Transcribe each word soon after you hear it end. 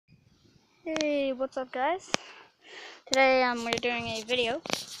Hey, what's up guys? Today we're doing a video.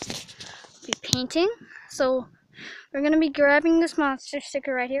 Be painting. So we're gonna be grabbing this monster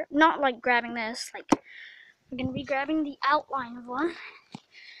sticker right here. Not like grabbing this, like we're gonna be grabbing the outline of one.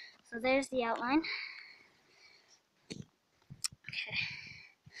 So there's the outline. Okay.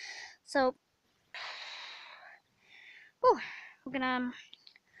 So we're gonna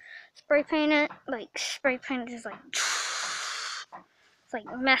spray paint it, like spray paint just like it's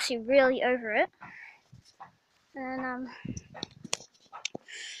like messy really over it. And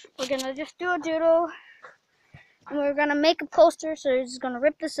we're gonna just do a doodle. And we're gonna make a poster, so we're just gonna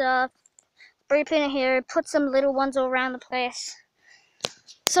rip this off, spray paint it here, put some little ones all around the place.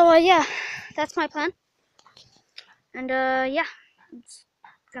 So yeah, that's my plan. And yeah,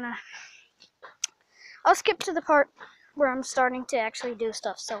 I'll skip to the part where I'm starting to actually do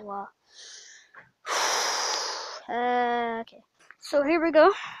stuff. So okay. So here we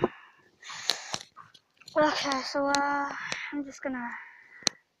go. Okay, so I'm just gonna.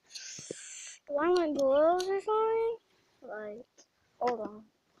 Do I want gloves or something? Like, hold on.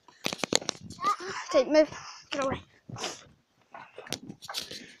 Okay, move. Get away.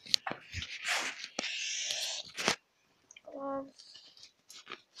 Gloves.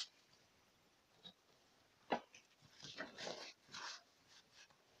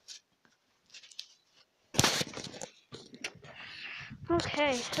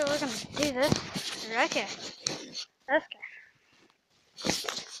 Okay, so we're gonna do this right here. Okay.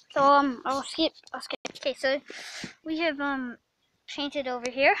 So I'll skip. Okay, so we have painted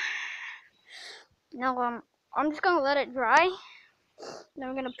over here. Now I'm just gonna let it dry. Then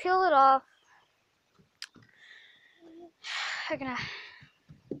we're gonna peel it off. We're gonna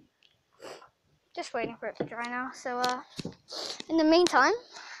just waiting for it to dry now. So in the meantime,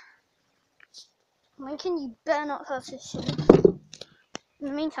 Lincoln, you better not touch this shit. In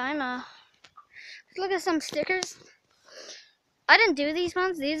the meantime, let's look at some stickers. I didn't do these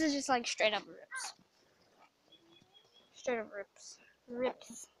ones. These are just like straight up rips. Straight up rips.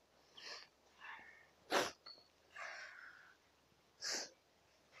 Rips.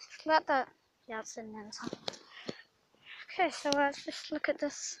 Let that. Yeah, it's sitting there. Okay, so let's just look at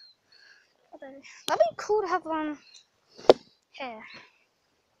this. That'd be cool to have hair.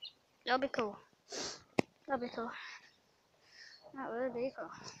 That'll be cool. That'll be cool. That would be cool.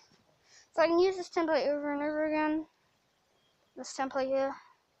 So I can use this template over and over again. This template here.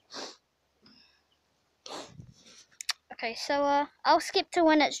 Okay, so I'll skip to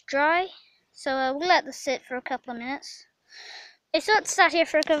when it's dry. So we'll let this sit for a couple of minutes. Okay, so it's sat here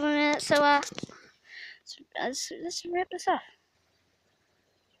for a couple of minutes. So let's rip this off.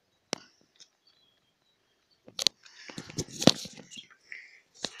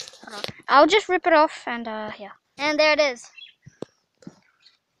 I'll just rip it off and yeah. And there it is.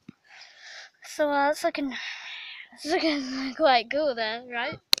 So it's looking quite cool there,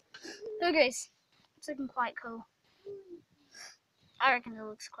 right? Look guys, it's looking quite cool. I reckon it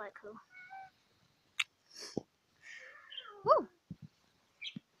looks quite cool. Woo!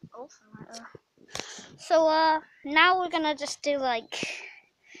 Oh, so now we're gonna just do like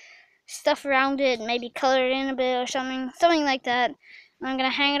stuff around it, maybe color it in a bit or something like that. And I'm gonna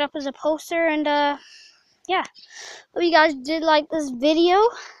hang it up as a poster, and yeah. Hope you guys did like this video.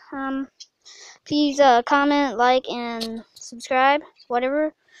 Please comment, like, and subscribe,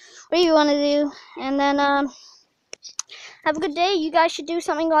 whatever you want to do. And then have a good day. You guys should do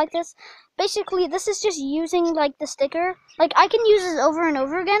something like this. Basically, this is just using like the sticker. Like I can use this over and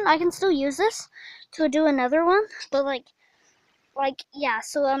over again. I can still use this to do another one. But like yeah.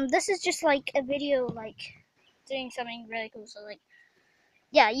 So this is just like a video like doing something really cool. So like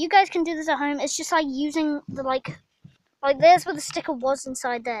yeah, you guys can do this at home. It's just like using the like there's where the sticker was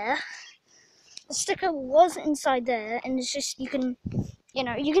inside there. The sticker was inside there, and it's just you can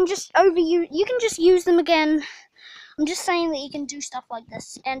just use them again. I'm just saying that you can do stuff like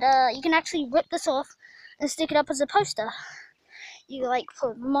this, and you can actually rip this off and stick it up as a poster. You like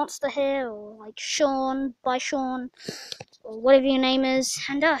put Monster here, or like Sean by Sean, or whatever your name is.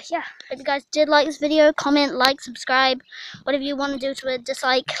 And yeah, hope you guys did like this video. Comment, like, subscribe, whatever you want to do to it.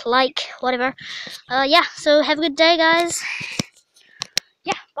 Dislike, like, whatever. Yeah. So have a good day, guys.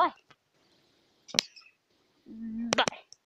 Yeah. Bye. Bye.